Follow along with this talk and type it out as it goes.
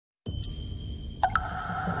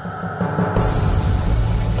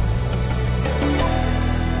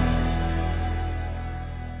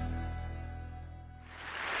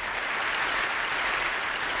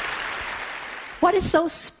What is so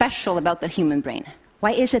special about the human brain?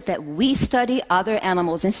 Why is it that we study other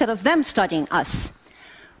animals instead of them studying us?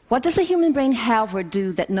 What does a human brain have or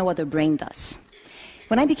do that no other brain does?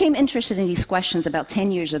 When I became interested in these questions about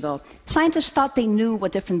 10 years ago, scientists thought they knew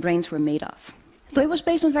what different brains were made of. Though it was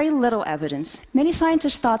based on very little evidence, many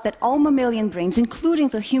scientists thought that all mammalian brains, including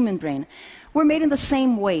the human brain, were made in the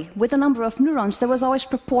same way, with a number of neurons that was always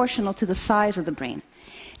proportional to the size of the brain.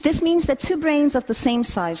 This means that two brains of the same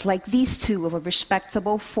size, like these two of a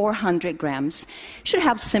respectable 400 grams, should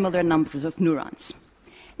have similar numbers of neurons.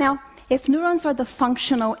 Now, if neurons are the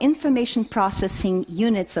functional information processing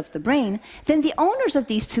units of the brain, then the owners of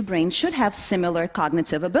these two brains should have similar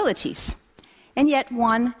cognitive abilities. And yet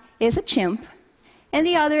one is a chimp, and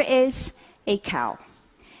the other is a cow.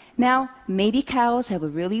 Now, maybe cows have a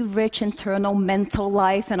really rich internal mental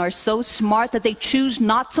life and are so smart that they choose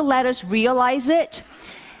not to let us realize it.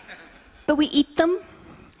 But we eat them.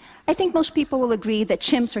 I think most people will agree that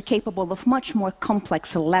chimps are capable of much more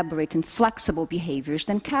complex, elaborate, and flexible behaviors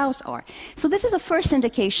than cows are. So this is a first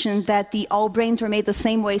indication that the all brains are made the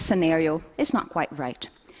same way scenario is not quite right.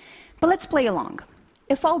 But let's play along.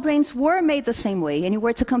 If all brains were made the same way, and you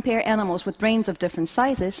were to compare animals with brains of different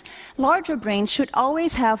sizes, larger brains should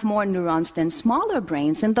always have more neurons than smaller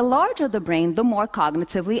brains, and the larger the brain, the more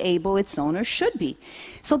cognitively able its owner should be.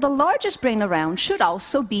 So the largest brain around should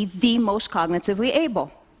also be the most cognitively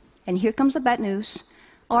able. And here comes the bad news.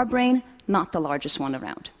 Our brain, not the largest one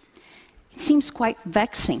around. It seems quite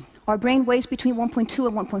vexing. Our brain weighs between 1.2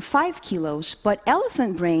 and 1.5 kilos, but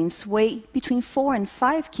elephant brains weigh between 4 and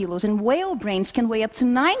 5 kilos, and whale brains can weigh up to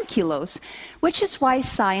 9 kilos, which is why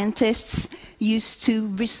scientists used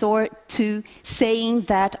to resort to saying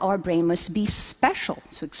that our brain must be special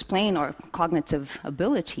to explain our cognitive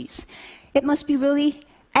abilities. It must be really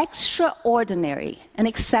extraordinary, an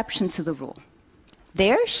exception to the rule.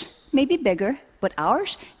 Theirs may be bigger, but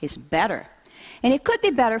ours is better. And it could be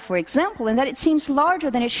better, for example, in that it seems larger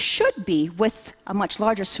than it should be, with a much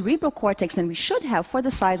larger cerebral cortex than we should have for the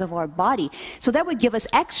size of our body. So that would give us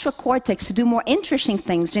extra cortex to do more interesting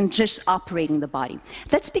things than just operating the body.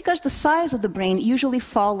 That's because the size of the brain usually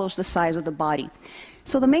follows the size of the body.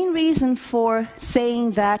 So the main reason for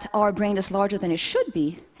saying that our brain is larger than it should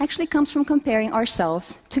be actually comes from comparing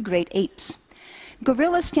ourselves to great apes.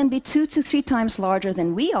 Gorillas can be 2 to 3 times larger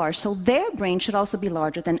than we are, so their brain should also be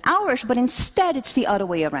larger than ours, but instead it's the other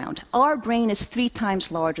way around. Our brain is 3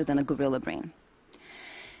 times larger than a gorilla brain.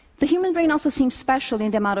 The human brain also seems special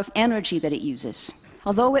in the amount of energy that it uses.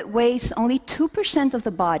 Although it weighs only 2% of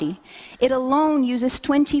the body, it alone uses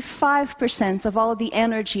 25% of all the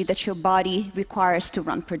energy that your body requires to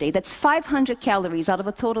run per day. That's 500 calories out of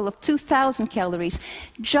a total of 2,000 calories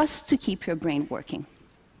just to keep your brain working.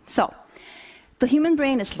 So, the human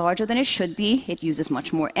brain is larger than it should be, it uses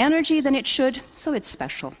much more energy than it should, so it's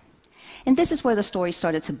special. And this is where the story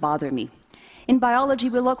started to bother me. In biology,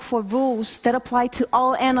 we look for rules that apply to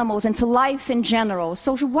all animals and to life in general.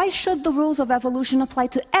 So why should the rules of evolution apply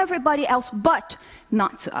to everybody else but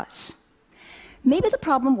not to us? Maybe the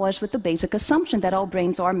problem was with the basic assumption that all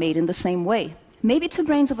brains are made in the same way. Maybe two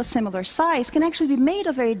brains of a similar size can actually be made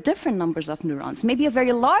of very different numbers of neurons. Maybe a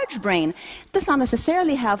very large brain does not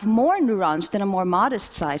necessarily have more neurons than a more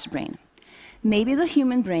modest-sized brain. Maybe the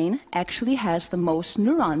human brain actually has the most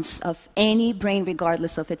neurons of any brain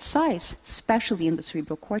regardless of its size, especially in the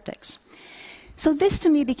cerebral cortex. So this to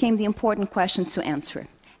me became the important question to answer.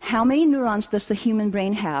 How many neurons does the human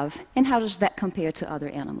brain have, and how does that compare to other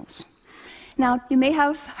animals? Now, you may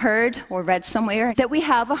have heard or read somewhere that we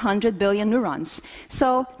have 100 billion neurons.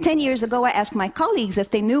 So 10 years ago, I asked my colleagues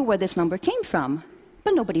if they knew where this number came from,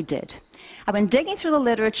 but nobody did. I went digging through the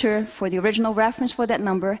literature for the original reference for that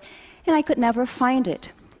number, and I could never find it.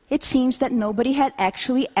 It seems that nobody had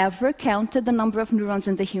actually ever counted the number of neurons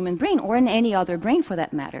in the human brain, or in any other brain for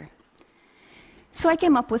that matter. So I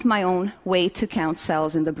came up with my own way to count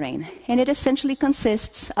cells in the brain, and it essentially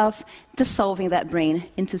consists of dissolving that brain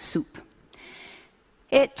into soup.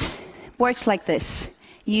 It works like this.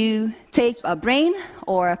 You take a brain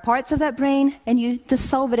or parts of that brain and you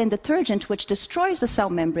dissolve it in detergent, which destroys the cell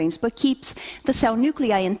membranes but keeps the cell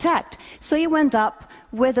nuclei intact. So you end up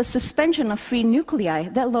with a suspension of free nuclei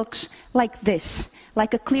that looks like this,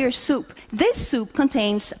 like a clear soup. This soup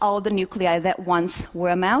contains all the nuclei that once were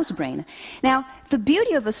a mouse brain. Now, the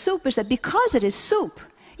beauty of a soup is that because it is soup,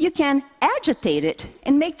 you can agitate it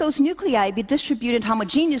and make those nuclei be distributed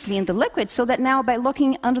homogeneously in the liquid, so that now by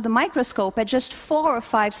looking under the microscope at just 4 or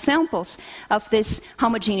 5 samples of this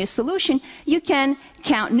homogeneous solution, you can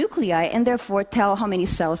count nuclei and therefore tell how many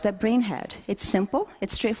cells that brain had. It's simple,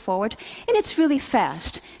 it's straightforward, and it's really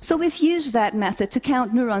fast. So we've used that method to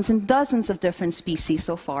count neurons in dozens of different species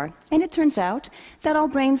so far, and it turns out that all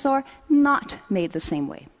brains are not made the same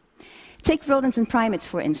way. Take rodents and primates,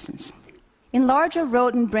 for instance. In larger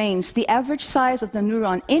rodent brains, the average size of the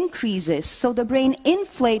neuron increases, so the brain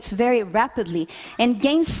inflates very rapidly and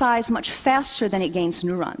gains size much faster than it gains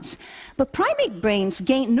neurons. But primate brains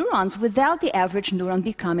gain neurons without the average neuron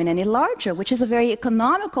becoming any larger, which is a very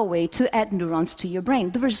economical way to add neurons to your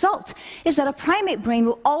brain. The result is that a primate brain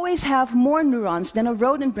will always have more neurons than a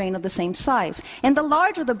rodent brain of the same size. And the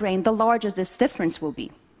larger the brain, the larger this difference will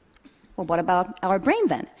be. Well, what about our brain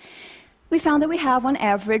then? We found that we have on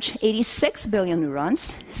average 86 billion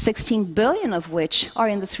neurons, 16 billion of which are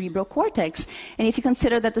in the cerebral cortex. And if you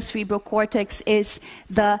consider that the cerebral cortex is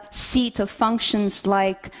the seat of functions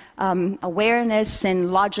like awareness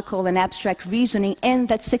and logical and abstract reasoning, and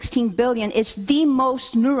that 16 billion is the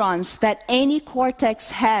most neurons that any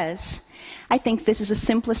cortex has, I think this is the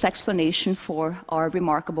simplest explanation for our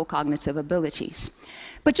remarkable cognitive abilities.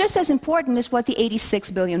 But just as important is what the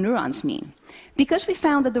 86 billion neurons mean. Because we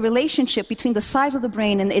found that the relationship between the size of the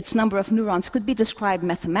brain and its number of neurons could be described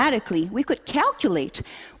mathematically, we could calculate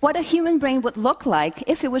what a human brain would look like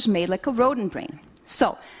if it was made like a rodent brain.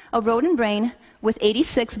 So, a rodent brain with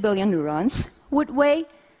 86 billion neurons would weigh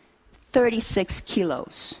 36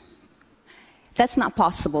 kilos. That's not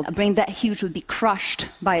possible. A brain that huge would be crushed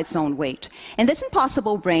by its own weight. And this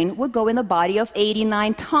impossible brain would go in a body of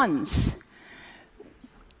 89 tons.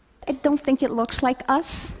 I don't think it looks like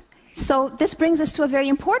us. So this brings us to a very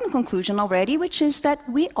important conclusion already, which is that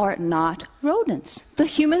we are not rodents. The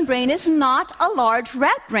human brain is not a large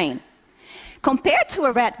rat brain. Compared to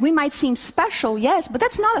a rat, we might seem special, yes, but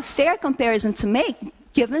that's not a fair comparison to make,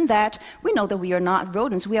 given that we know that we are not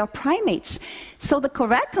rodents, we are primates. So the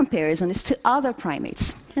correct comparison is to other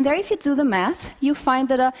primates. And there, if you do the math, you find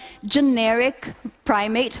that a generic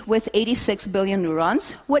primate with 86 billion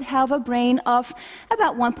neurons would have a brain of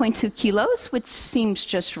about 1.2 kilos, which seems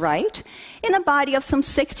just right, in a body of some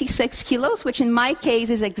 66 kilos, which in my case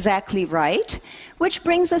is exactly right, which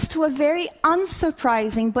brings us to a very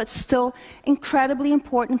unsurprising but still incredibly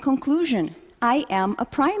important conclusion. I am a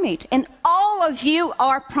primate, and all of you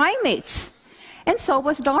are primates. And so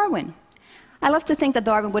was Darwin. I love to think that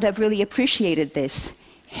Darwin would have really appreciated this.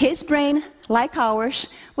 His brain, like ours,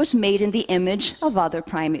 was made in the image of other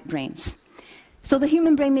primate brains. So the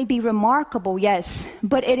human brain may be remarkable, yes,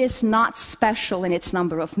 but it is not special in its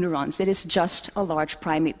number of neurons. It is just a large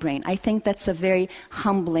primate brain. I think that's a very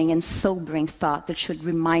humbling and sobering thought that should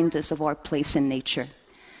remind us of our place in nature.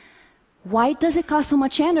 Why does it cost so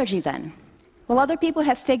much energy then? Well, other people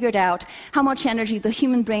have figured out how much energy the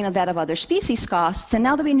human brain and that of other species costs, and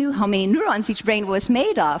now that we knew how many neurons each brain was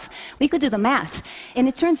made of, we could do the math. And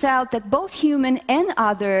it turns out that both human and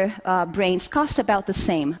other brains cost about the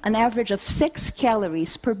same, an average of 6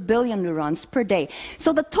 calories per billion neurons per day.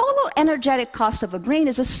 So the total energetic cost of a brain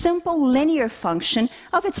is a simple linear function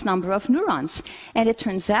of its number of neurons. And it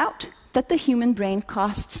turns out that the human brain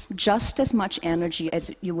costs just as much energy as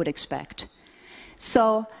you would expect.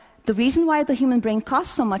 So the reason why the human brain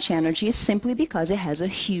costs so much energy is simply because it has a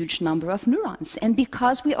huge number of neurons. And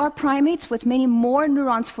because we are primates with many more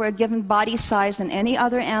neurons for a given body size than any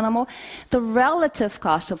other animal, the relative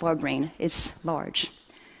cost of our brain is large.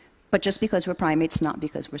 But just because we're primates, not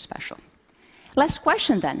because we're special. Last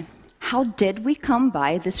question then. How did we come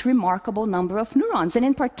by this remarkable number of neurons? And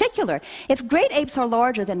in particular, if great apes are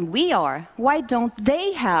larger than we are, why don't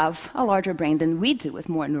they have a larger brain than we do with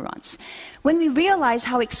more neurons? When we realized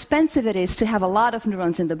how expensive it is to have a lot of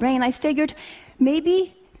neurons in the brain, I figured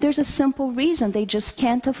maybe there's a simple reason: they just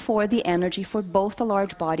can't afford the energy for both a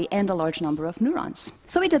large body and a large number of neurons.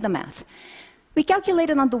 So we did the math. We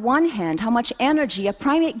calculated on the one hand how much energy a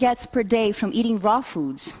primate gets per day from eating raw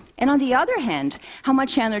foods, and on the other hand, how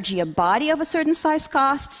much energy a body of a certain size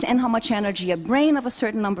costs and how much energy a brain of a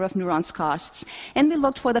certain number of neurons costs. And we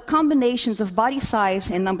looked for the combinations of body size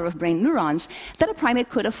and number of brain neurons that a primate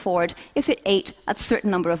could afford if it ate a certain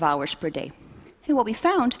number of hours per day. And what we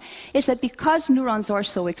found is that because neurons are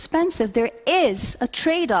so expensive, there is a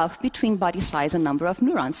trade-off between body size and number of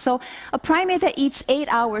neurons. So a primate that eats 8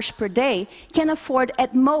 hours per day can afford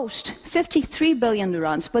at most 53 billion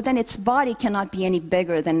neurons, but then its body cannot be any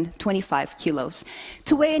bigger than 25 kilos.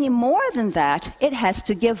 To weigh any more than that, it has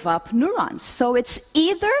to give up neurons. So it's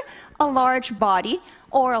either a large body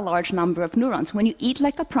or a large number of neurons. When you eat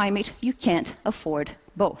like a primate, you can't afford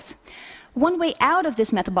both. One way out of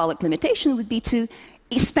this metabolic limitation would be to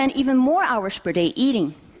spend even more hours per day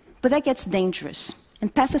eating, but that gets dangerous,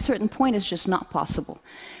 and past a certain point is just not possible.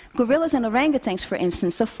 Gorillas and orangutans, for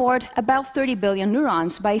instance, afford about 30 billion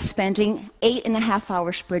neurons by spending 8.5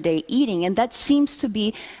 hours per day eating, and that seems to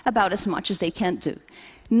be about as much as they can do.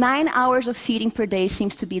 9 hours of feeding per day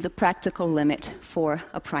seems to be the practical limit for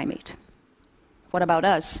a primate. What about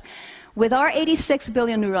us? With our 86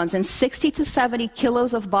 billion neurons and 60 to 70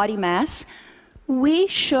 kilos of body mass, we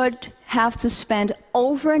should have to spend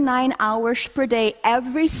over 9 hours per day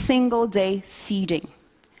every single day feeding,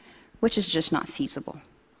 which is just not feasible.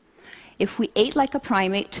 If we ate like a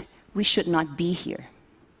primate, we should not be here.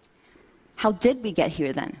 How did we get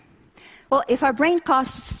here then? Well, if our brain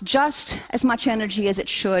costs just as much energy as it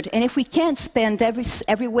should, and if we can't spend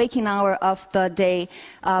every waking hour of the day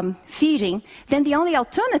feeding, then the only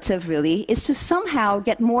alternative really is to somehow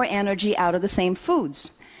get more energy out of the same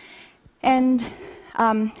foods. And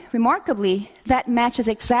remarkably, that matches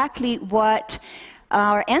exactly what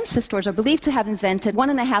our ancestors are believed to have invented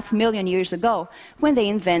 1.5 million years ago when they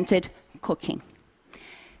invented cooking.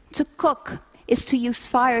 To cook is to use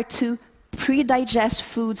fire to pre-digest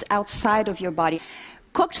foods outside of your body.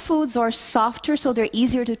 Cooked foods are softer, so they're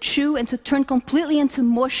easier to chew and to turn completely into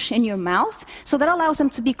mush in your mouth. So that allows them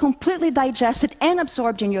to be completely digested and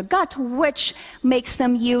absorbed in your gut, which makes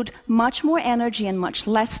them yield much more energy and much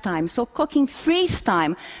less time. So cooking frees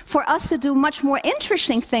time for us to do much more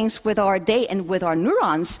interesting things with our day and with our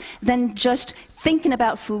neurons than just thinking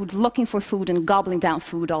about food, looking for food, and gobbling down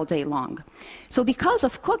food all day long. So because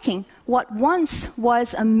of cooking, what once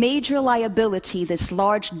was a major liability, this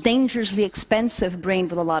large, dangerously expensive brain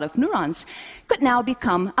with a lot of neurons, could now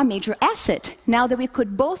become a major asset, now that we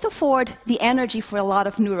could both afford the energy for a lot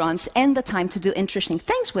of neurons and the time to do interesting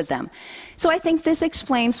things with them. So I think this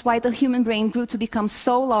explains why the human brain grew to become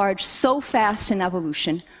so large, so fast in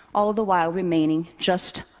evolution, all the while remaining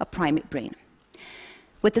just a primate brain.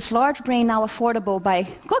 With this large brain now affordable by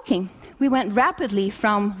cooking, we went rapidly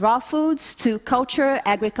from raw foods to culture,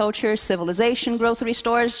 agriculture, civilization, grocery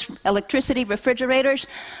stores, electricity, refrigerators,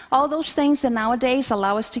 all those things that nowadays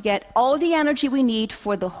allow us to get all the energy we need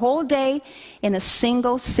for the whole day in a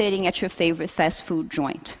single sitting at your favorite fast food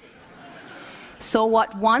joint. So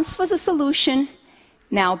what once was a solution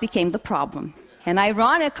now became the problem. And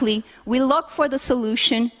ironically, we look for the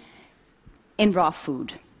solution in raw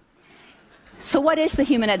food. So what is the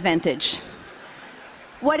human advantage?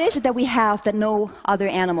 What is it that we have that no other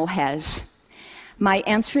animal has? My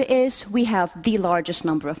answer is we have the largest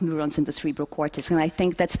number of neurons in the cerebral cortex, and I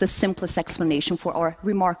think that's the simplest explanation for our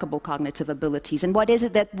remarkable cognitive abilities. And what is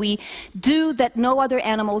it that we do that no other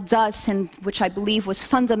animal does, and which I believe was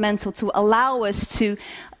fundamental to allow us to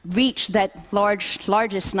reach that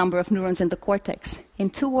largest number of neurons in the cortex?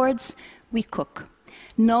 In 2 words, we cook.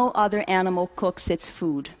 No other animal cooks its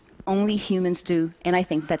food. Only humans do, and I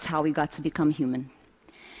think that's how we got to become human.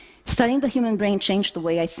 Studying the human brain changed the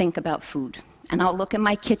way I think about food. And I'll look at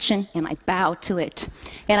my kitchen and I bow to it.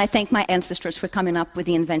 And I thank my ancestors for coming up with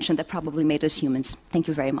the invention that probably made us humans. Thank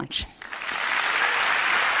you very much.